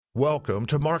Welcome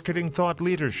to Marketing Thought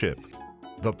Leadership,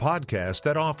 the podcast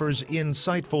that offers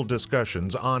insightful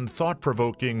discussions on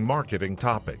thought-provoking marketing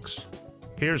topics.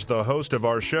 Here's the host of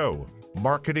our show,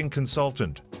 marketing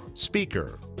consultant,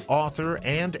 speaker, author,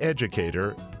 and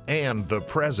educator, and the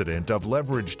president of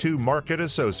Leverage 2 Market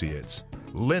Associates,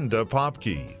 Linda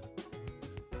Popky.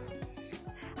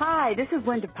 Hi, this is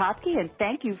Linda Popky, and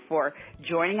thank you for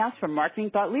joining us for Marketing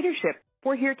Thought Leadership.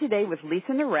 We're here today with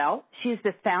Lisa Nirell. She is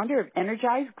the founder of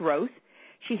Energize Growth.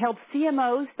 She helps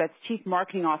CMOs, that's Chief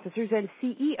Marketing Officers, and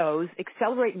CEOs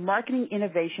accelerate marketing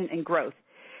innovation and growth.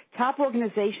 Top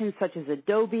organizations such as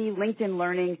Adobe, LinkedIn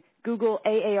Learning, Google,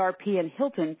 AARP, and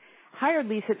Hilton hired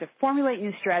Lisa to formulate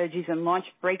new strategies and launch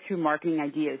breakthrough marketing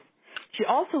ideas. She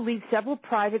also leads several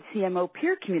private CMO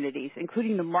peer communities,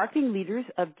 including the Marketing Leaders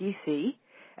of D.C.,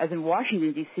 as in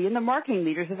Washington, D.C., and the Marketing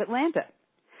Leaders of Atlanta.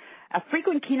 A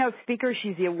frequent keynote speaker,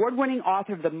 she's the award-winning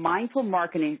author of the Mindful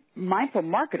Marketer,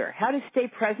 How to Stay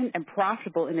Present and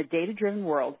Profitable in a Data-Driven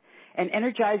World, and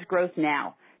Energize Growth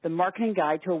Now, the marketing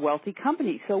guide to a wealthy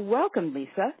company. So welcome,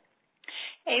 Lisa.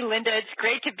 Hey, Linda, it's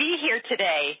great to be here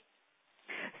today.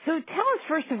 So tell us,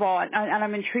 first of all, and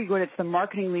I'm intrigued when it's the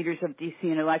Marketing Leaders of D.C.,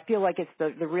 and I feel like it's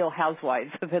the Real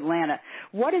Housewives of Atlanta.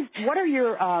 What are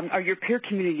your peer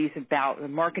communities about, the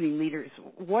marketing leaders?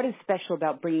 What is special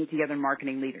about bringing together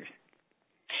marketing leaders?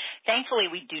 Thankfully,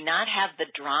 we do not have the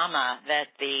drama that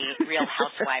the Real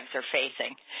Housewives are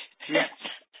facing. Yes.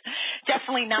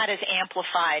 Definitely not as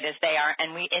amplified as they are,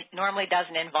 and it normally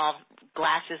doesn't involve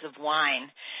glasses of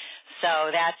wine. So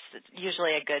that's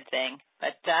usually a good thing.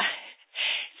 But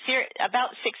about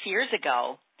 6 years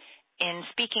ago, in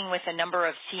speaking with a number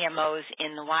of CMOs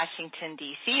in the Washington,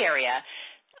 D.C. area,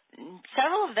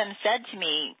 several of them said to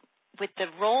me, with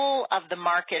the role of the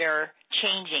marketer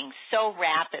changing so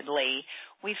rapidly,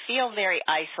 we feel very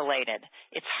isolated.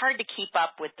 It's hard to keep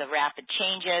up with the rapid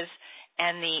changes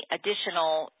and the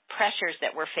additional pressures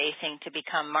that we're facing to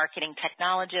become marketing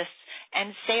technologists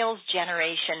and sales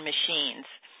generation machines.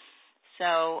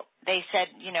 So they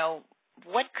said,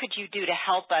 what could you do to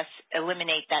help us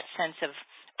eliminate that sense of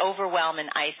overwhelm and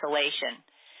isolation?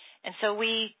 And so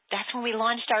that's when we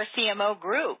launched our CMO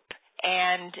group.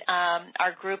 And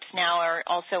our groups now are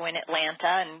also in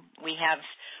Atlanta, and we have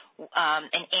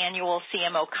an annual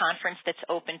CMO conference that's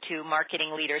open to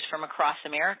marketing leaders from across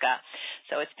America.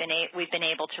 So we've been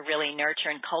able to really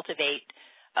nurture and cultivate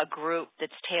a group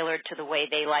that's tailored to the way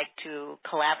they like to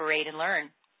collaborate and learn.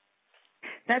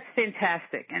 That's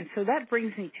fantastic. And so that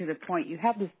brings me to the point. You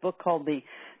have this book called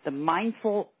The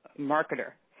Mindful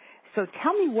Marketer. So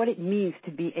tell me what it means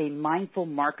to be a mindful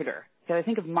marketer. So I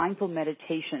think of mindful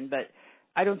meditation, but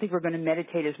I don't think we're going to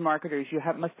meditate as marketers. You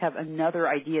must have another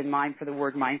idea in mind for the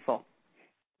word mindful.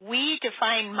 We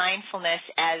define mindfulness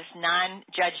as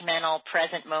non-judgmental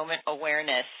present moment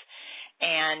awareness.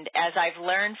 And as I've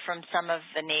learned from some of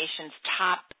the nation's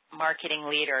top marketing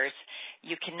leaders,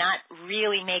 you cannot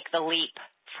really make the leap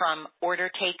from order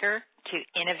taker to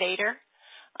innovator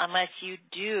unless you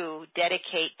do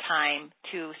dedicate time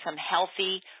to some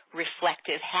healthy,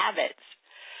 reflective habits.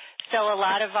 So a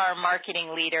lot of our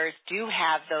marketing leaders do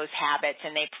have those habits,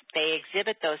 and they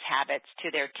exhibit those habits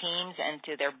to their teams and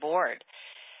to their board.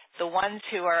 The ones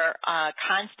who are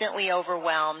constantly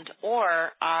overwhelmed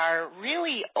or are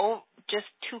really just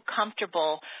too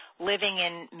comfortable living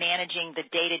in managing the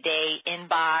day-to-day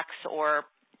inbox or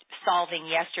solving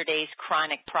yesterday's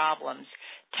chronic problems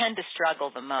tend to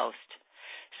struggle the most.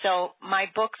 So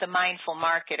my book, The Mindful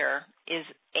Marketer, is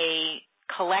a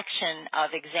collection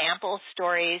of example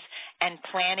stories and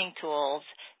planning tools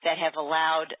that have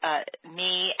allowed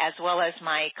me as well as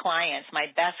my clients,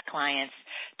 my best clients,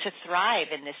 to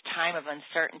thrive in this time of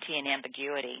uncertainty and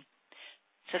ambiguity.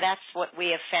 So that's what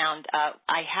we have found.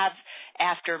 I have,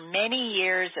 after many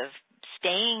years of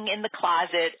staying in the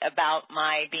closet about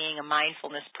my being a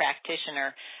mindfulness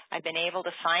practitioner, I've been able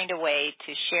to find a way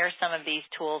to share some of these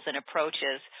tools and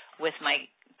approaches with my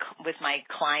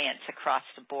clients across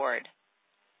the board.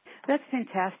 That's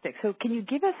fantastic. So can you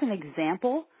give us an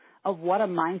example of what a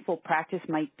mindful practice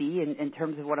might be in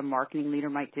terms of what a marketing leader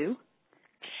might do?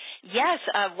 Yes.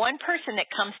 One person that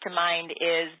comes to mind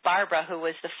is Barbara, who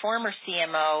was the former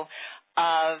CMO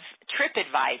of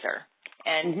TripAdvisor.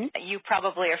 And you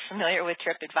probably are familiar with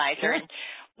TripAdvisor. Sure. And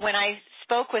when I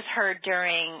spoke with her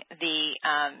during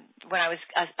when I was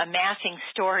amassing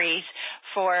stories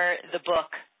for the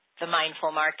book, The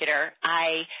Mindful Marketer,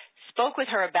 I spoke with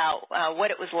her about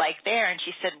what it was like there, and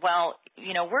she said, well,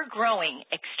 we're growing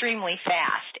extremely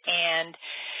fast, and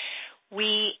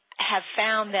we have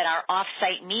found that our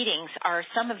off-site meetings are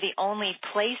some of the only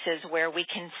places where we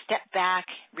can step back,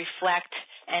 reflect,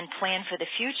 and plan for the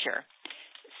future.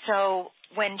 So so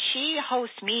when she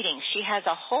hosts meetings, she has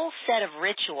a whole set of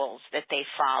rituals that they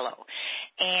follow.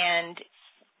 And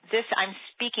this, I'm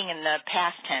speaking in the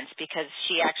past tense because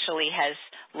she actually has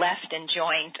left and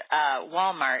joined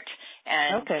Walmart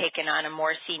and taken on a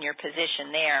more senior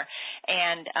position there.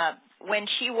 And when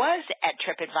she was at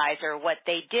TripAdvisor, what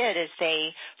they did is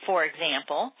they, for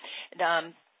example,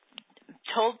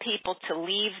 told people to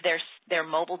leave their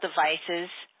mobile devices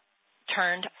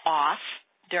turned off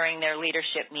during their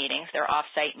leadership meetings, their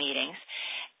off-site meetings.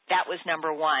 That was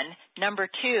number one.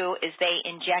 Number two is they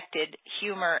injected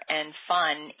humor and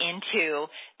fun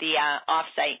into the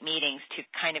off-site meetings to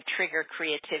kind of trigger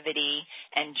creativity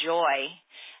and joy.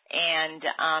 And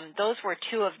those were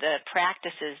two of the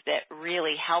practices that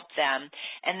really helped them.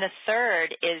 And the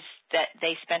third is that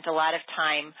they spent a lot of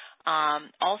time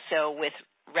also with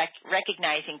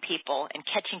recognizing people and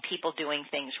catching people doing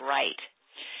things right.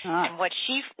 And what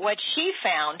she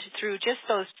found through just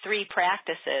those three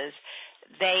practices,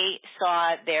 they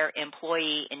saw their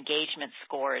employee engagement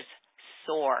scores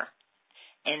soar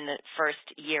in the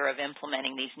first year of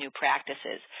implementing these new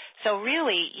practices. So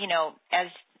really, as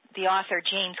the author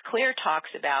James Clear talks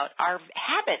about, our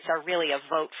habits are really a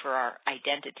vote for our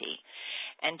identity.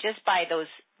 And just by those,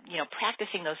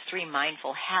 practicing those three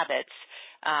mindful habits,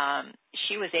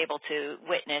 she was able to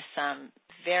witness some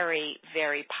very,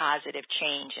 very positive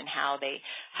change in how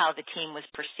the team was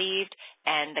perceived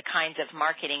and the kinds of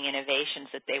marketing innovations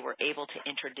that they were able to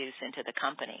introduce into the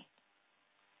company.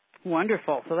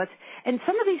 Wonderful. And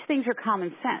some of these things are common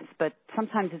sense, but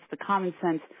sometimes it's the common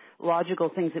sense, logical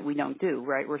things that we don't do,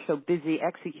 right? We're so busy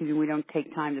executing, we don't take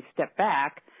time to step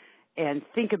back and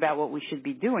think about what we should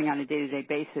be doing on a day-to-day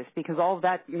basis, because all of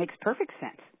that makes perfect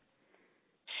sense.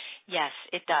 Yes,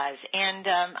 it does. And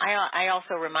I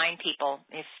also remind people,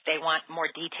 if they want more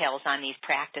details on these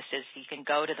practices, you can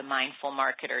go to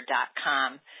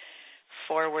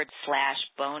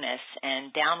themindfulmarketer.com/bonus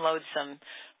and download some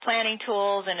planning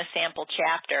tools and a sample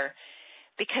chapter,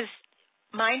 because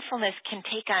mindfulness can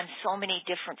take on so many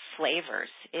different flavors.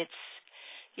 It's,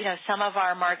 some of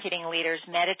our marketing leaders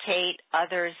meditate,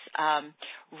 others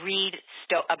read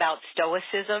about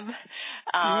Stoicism,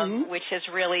 which has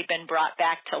really been brought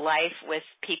back to life with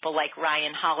people like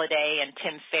Ryan Holiday and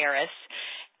Tim Ferriss.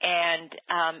 And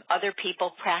other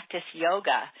people practice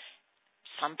yoga.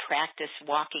 Some practice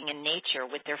walking in nature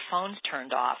with their phones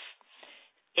turned off.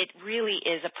 It really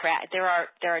is there are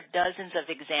dozens of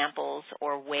examples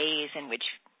or ways in which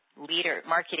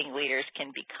marketing leaders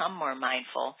can become more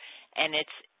mindful, and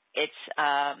it's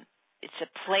a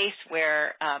place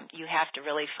where you have to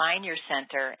really find your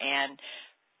center and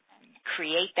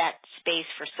create that space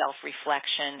for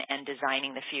self-reflection and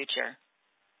designing the future.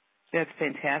 That's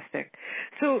fantastic.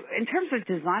 So in terms of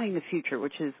designing the future,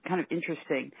 which is kind of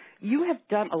interesting, you have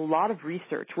done a lot of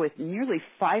research with nearly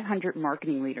 500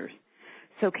 marketing leaders.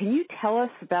 So can you tell us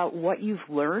about what you've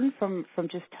learned from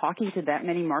just talking to that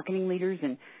many marketing leaders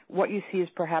and what you see as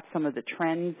perhaps some of the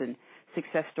trends and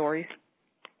success stories?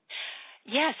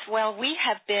 Yes, well, we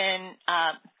have been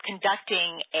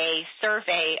conducting a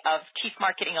survey of chief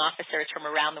marketing officers from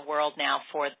around the world now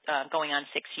for going on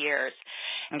 6 years.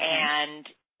 Okay. And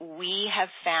we have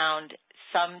found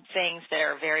some things that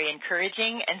are very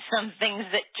encouraging and some things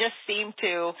that just seem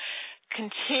to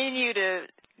continue to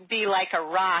be like a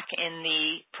rock in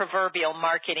the proverbial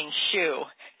marketing shoe.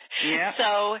 Yeah.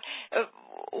 So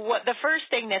the first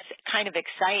thing that's kind of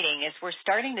exciting is we're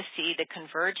starting to see the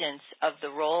convergence of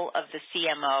the role of the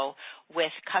CMO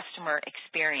with customer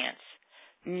experience.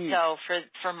 So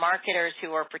for marketers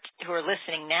who are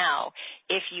listening now,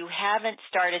 if you haven't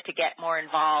started to get more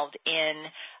involved in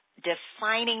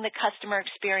defining the customer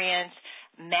experience,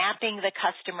 mapping the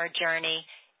customer journey,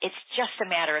 it's just a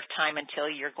matter of time until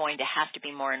you're going to have to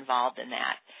be more involved in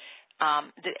that.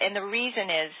 And the reason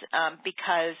is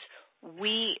because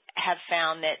we have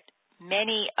found that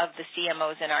many of the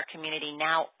CMOs in our community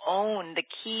now own the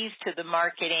keys to the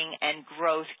marketing and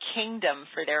growth kingdom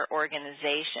for their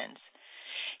organizations.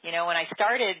 When I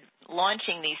started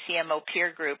launching these CMO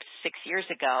peer groups 6 years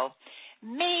ago,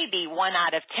 maybe 1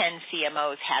 out of 10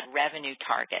 CMOs had revenue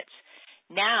targets.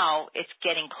 Now it's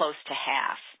getting close to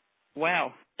half.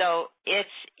 Wow. So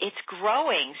it's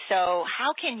growing. So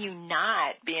how can you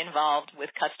not be involved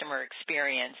with customer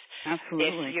experience?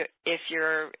 Absolutely. If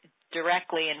you're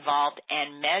directly involved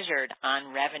and measured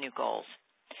on revenue goals?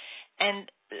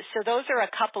 And so those are a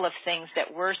couple of things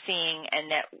that we're seeing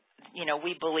and that,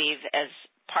 we believe as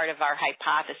part of our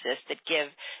hypothesis that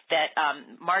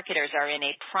marketers are in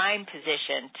a prime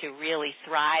position to really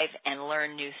thrive and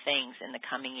learn new things in the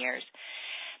coming years.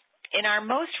 In our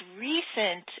most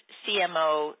recent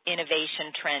CMO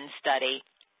innovation trend study,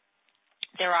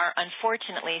 there are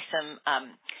unfortunately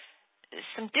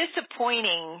some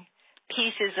disappointing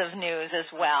pieces of news as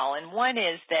well. And one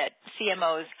is that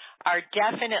CMOs are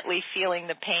definitely feeling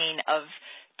the pain of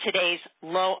today's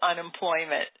low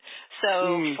unemployment.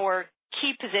 So for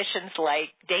key positions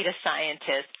like data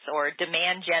scientists or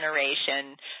demand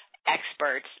generation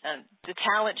experts, the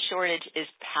talent shortage is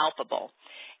palpable.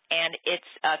 And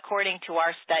it's, according to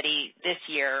our study this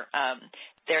year,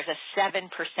 there's a 7%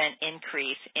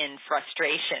 increase in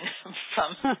frustration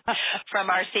from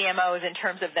our CMOs in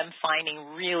terms of them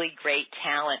finding really great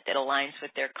talent that aligns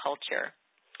with their culture.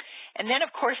 And then,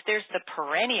 of course, there's the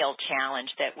perennial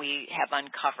challenge that we have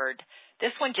uncovered.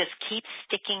 This one just keeps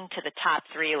sticking to the top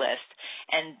 3 list.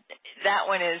 And that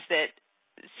one is that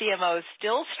CMOs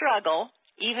still struggle,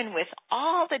 even with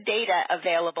all the data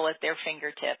available at their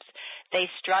fingertips. They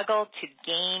struggle to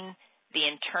gain the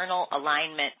internal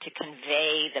alignment to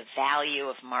convey the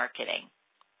value of marketing.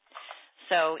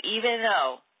 So even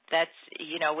though that's,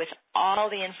 with all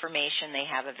the information they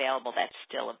have available, that's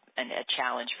still a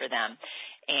challenge for them.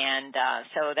 And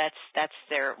so that's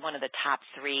one of the top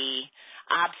 3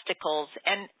 obstacles.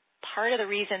 And part of the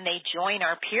reason they join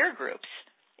our peer groups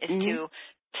is to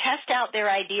test out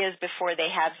their ideas before they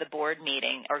have the board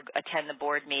meeting or attend the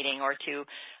board meeting, or to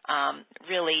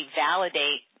really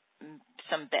validate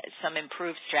some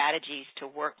improved strategies to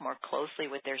work more closely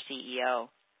with their CEO.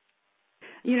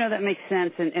 That makes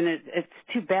sense, and it's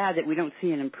too bad that we don't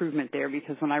see an improvement there,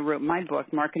 because when I wrote my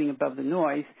book, Marketing Above the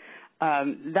Noise,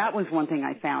 that was one thing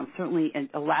I found, certainly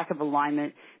a lack of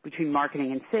alignment between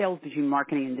marketing and sales, between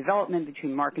marketing and development,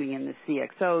 between marketing and the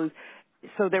CXOs.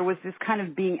 So there was this kind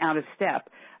of being out of step.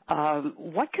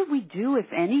 What could we do, if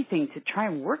anything, to try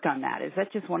and work on that? Is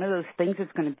that just one of those things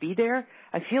that's going to be there?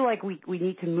 I feel like we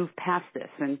need to move past this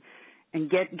and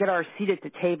get our seat at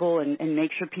the table and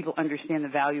make sure people understand the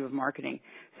value of marketing.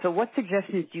 So what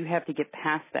suggestions do you have to get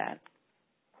past that?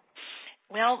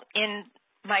 Well, in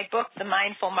my book, The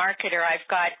Mindful Marketer, I've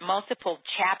got multiple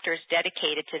chapters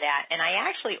dedicated to that, and I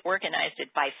actually organized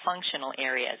it by functional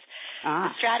areas.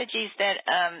 The strategies that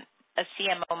a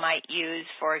CMO might use,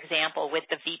 for example, with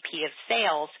the VP of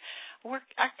sales,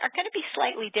 are going to be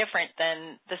slightly different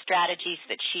than the strategies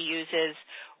that she uses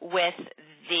with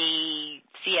the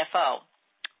CFO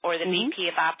or the VP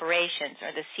of operations or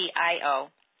the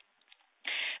CIO.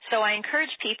 So I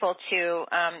encourage people to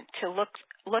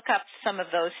look up some of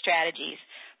those strategies.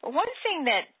 But one thing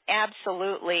that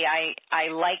absolutely I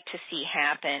like to see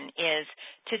happen is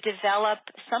to develop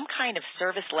some kind of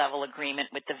service level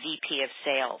agreement with the VP of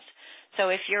sales. So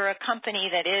if you're a company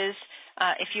that is,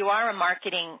 if you are a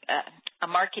marketing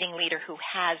leader who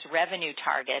has revenue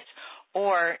targets,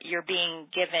 or you're being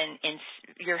given,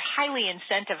 you're highly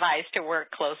incentivized to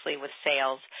work closely with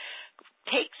sales,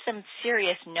 take some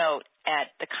serious note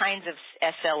at the kinds of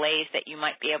SLAs that you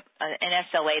might be an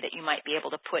SLA that you might be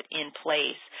able to put in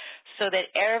place, so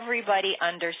that everybody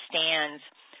understands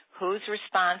who's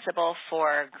responsible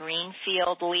for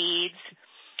greenfield leads,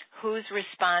 who's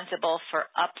responsible for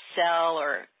upsell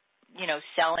or,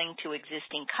 selling to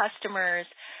existing customers,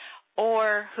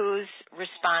 or who's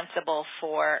responsible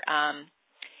for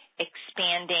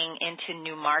expanding into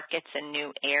new markets and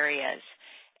new areas.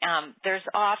 There's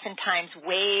oftentimes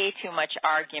way too much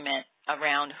argument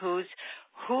around who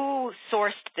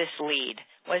sourced this lead.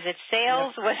 Was it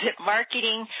sales? Yep. Was it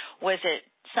marketing? Was it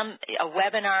a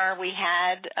webinar we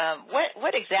had?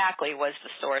 What exactly was the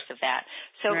source of that?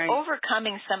 So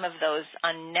overcoming some of those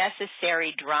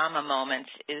unnecessary drama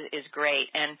moments is great.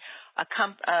 And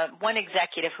one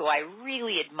executive who I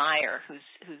really admire,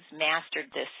 who's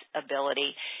mastered this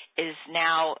ability, is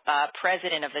now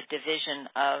president of a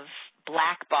division of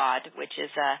Blackbaud, which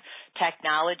is a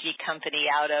technology company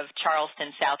out of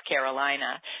Charleston, South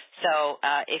Carolina. So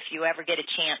if you ever get a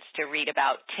chance to read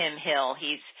about Tim Hill,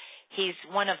 he's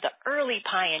one of the early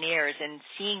pioneers in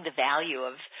seeing the value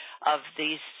of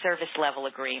these service level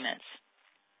agreements.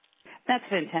 That's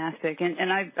fantastic.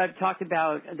 And I've talked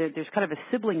about there's kind of a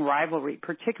sibling rivalry,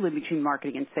 particularly between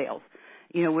marketing and sales.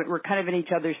 We're kind of in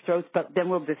each other's throats, but then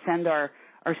we'll defend our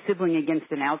sibling against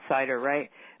an outsider,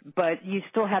 right? But you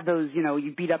still have those,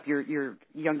 you beat up your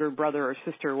younger brother or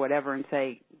sister or whatever and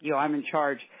say, I'm in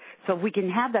charge. So if we can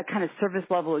have that kind of service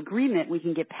level agreement, we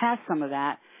can get past some of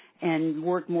that and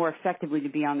work more effectively to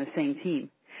be on the same team.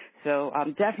 So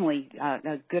definitely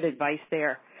good advice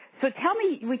there. So tell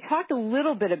me, we talked a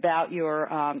little bit about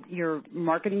your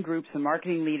marketing groups and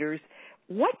marketing leaders.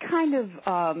 What kind of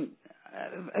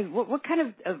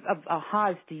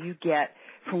ahas do you get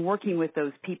from working with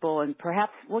those people, and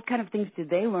perhaps what kind of things did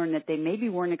they learn that they maybe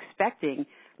weren't expecting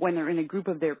when they're in a group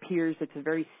of their peers. It's a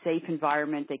very safe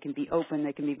environment. They can be open.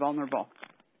 They can be vulnerable.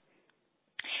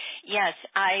 Yes,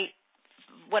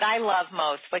 what I love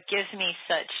most, what gives me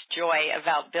such joy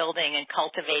about building and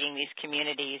cultivating these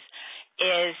communities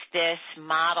is this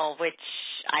model, which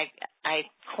I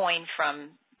coined from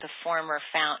the former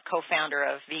co-founder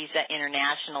of Visa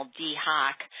International, Dee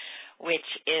Hock, which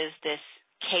is this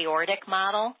chaotic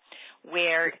model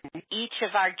where each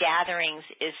of our gatherings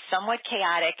is somewhat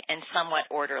chaotic and somewhat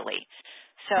orderly.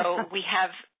 So we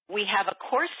have a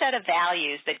core set of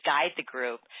values that guide the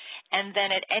group, and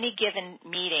then at any given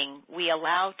meeting, we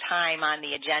allow time on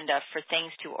the agenda for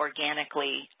things to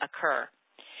organically occur.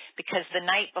 Because the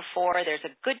night before, there's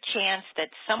a good chance that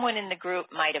someone in the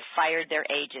group might have fired their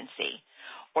agency,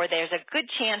 or there's a good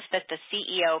chance that the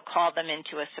CEO called them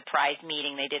into a surprise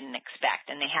meeting they didn't expect,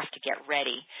 and they have to get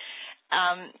ready.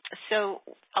 So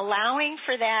allowing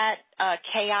for that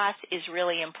chaos is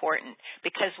really important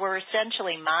because we're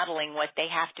essentially modeling what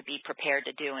they have to be prepared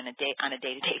to do on a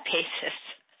day-to-day basis.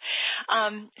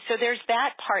 So there's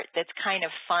that part that's kind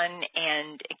of fun,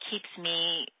 and it keeps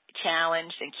me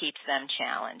challenged and keeps them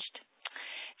challenged.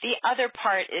 The other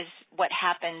part is what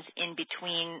happens in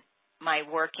between my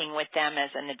working with them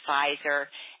as an advisor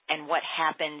and what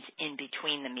happens in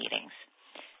between the meetings.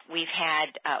 We've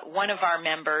had one of our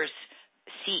members,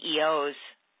 CEOs,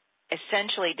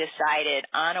 essentially decided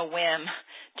on a whim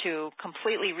to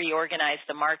completely reorganize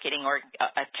the marketing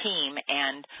a team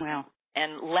and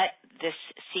let this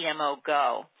CMO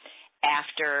go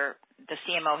after the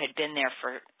CMO had been there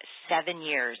for 7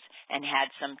 years and had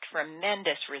some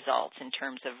tremendous results in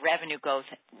terms of revenue growth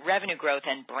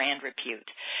and brand repute.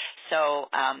 So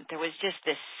there was just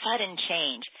this sudden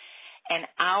change, and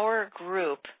our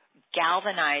group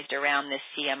galvanized around this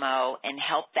CMO and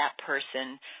helped that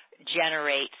person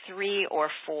generate 3 or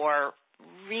 4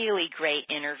 really great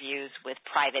interviews with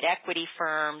private equity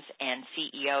firms and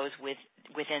CEOs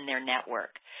within their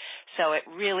network. So it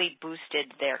really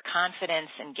boosted their confidence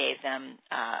and gave them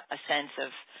a sense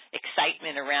of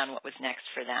excitement around what was next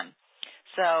for them.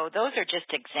 So those are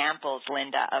just examples,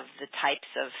 Linda, of the types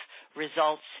of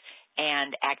results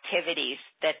and activities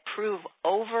that prove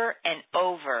over and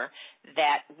over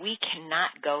that we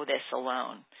cannot go this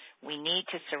alone. We need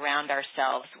to surround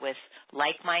ourselves with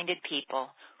like-minded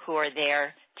people who are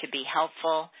there to be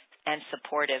helpful and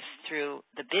supportive through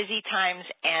the busy times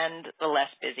and the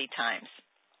less busy times.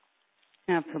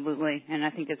 Absolutely, and I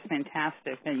think it's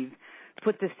fantastic that you've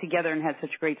put this together and had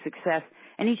such great success.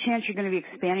 Any chance you're going to be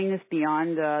expanding this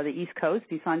beyond the East Coast,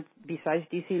 besides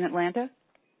D.C. and Atlanta?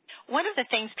 One of the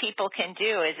things people can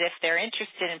do is if they're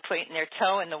interested in putting their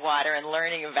toe in the water and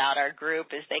learning about our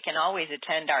group is they can always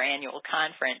attend our annual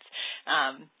conference,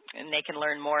 and they can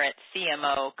learn more at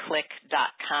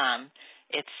CMOclick.com.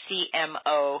 It's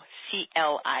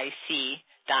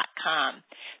CMOCLIC.com.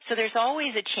 So there's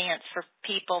always a chance for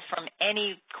people from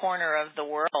any corner of the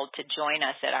world to join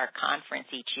us at our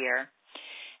conference each year.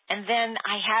 And then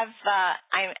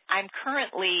I'm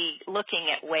currently looking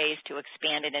at ways to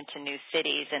expand it into new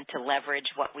cities and to leverage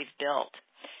what we've built.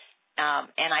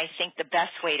 And I think the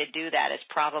best way to do that is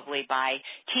probably by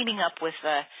teaming up with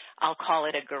I'll call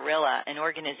it a guerrilla, an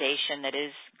organization that is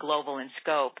global in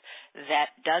scope that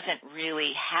doesn't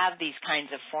really have these kinds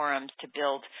of forums to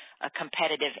build a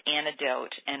competitive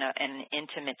antidote and an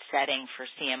intimate setting for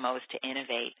CMOs to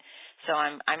innovate. So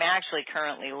I'm actually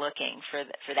currently looking for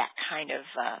that kind of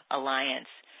alliance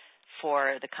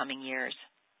for the coming years.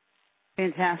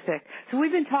 Fantastic. So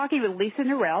we've been talking with Lisa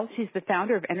Nirell. She's the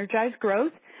founder of Energize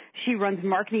Growth. She runs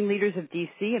Marketing Leaders of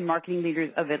D.C. and Marketing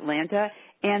Leaders of Atlanta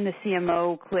and the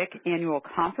CMO Click Annual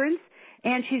Conference.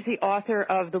 And she's the author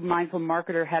of The Mindful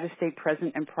Marketer, How to Stay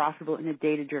Present and Profitable in a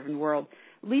Data-Driven World.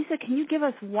 Lisa, can you give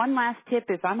us one last tip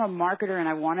if I'm a marketer and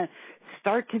I want to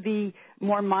start to be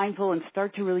more mindful and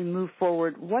start to really move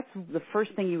forward? What's the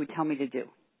first thing you would tell me to do?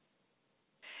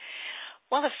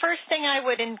 Well, the first thing I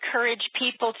would encourage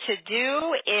people to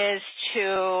do is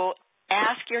to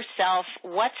ask yourself,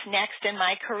 what's next in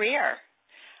my career?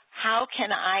 How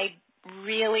can I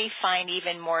really find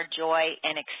even more joy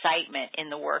and excitement in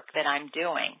the work that I'm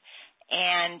doing?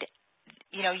 And,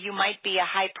 you know, you might be a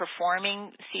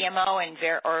high-performing CMO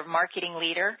or marketing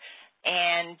leader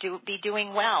and be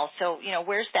doing well. So, you know,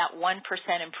 where's that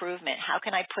 1% improvement? How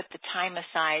can I put the time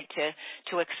aside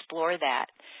to explore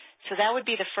that? So that would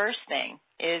be the first thing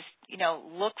is, you know,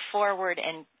 look forward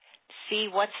and see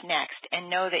what's next and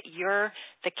know that you're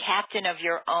the captain of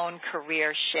your own career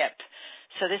ship.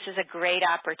 So this is a great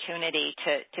opportunity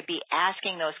to be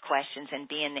asking those questions and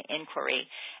be in the inquiry.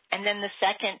 And then the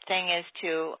second thing is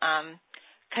to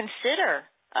consider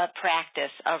a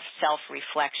practice of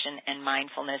self-reflection and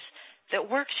mindfulness that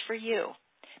works for you,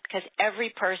 because every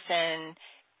person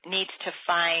needs to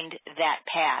find that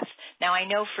path. Now, I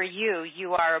know for you,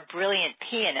 you are a brilliant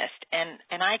pianist,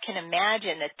 and I can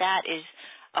imagine that is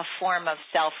a form of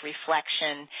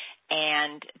self-reflection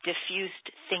and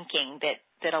diffused thinking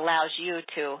that allows you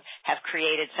to have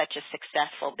created such a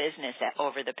successful business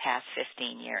over the past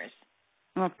 15 years.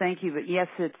 Well, thank you. But yes,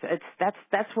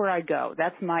 that's where I go.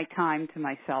 That's my time to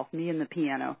myself, me and the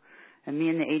piano and me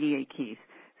and the 88 keys.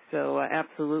 So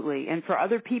absolutely. And for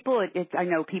other people, I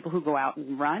know people who go out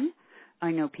and run.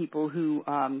 I know people who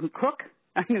cook.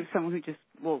 I know someone who just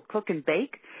will cook and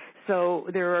bake. So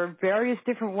there are various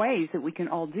different ways that we can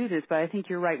all do this. But I think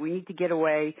you're right. We need to get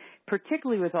away,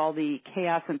 particularly with all the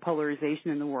chaos and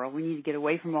polarization in the world. We need to get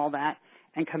away from all that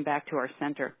and come back to our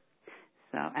center.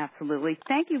 So absolutely.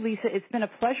 Thank you, Lisa. It's been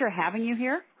a pleasure having you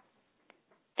here.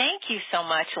 Thank you so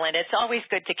much, Linda. It's always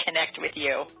good to connect with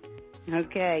you.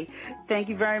 Okay. Thank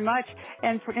you very much.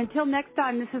 And until next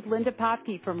time, this is Linda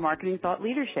Popky from Marketing Thought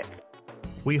Leadership.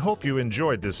 We hope you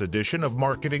enjoyed this edition of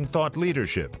Marketing Thought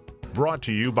Leadership, brought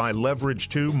to you by Leverage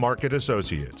 2 Market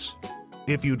Associates.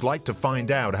 If you'd like to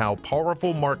find out how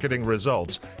powerful marketing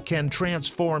results can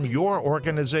transform your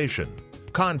organization,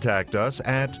 contact us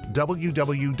at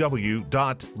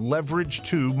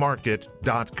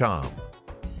www.leverage2market.com.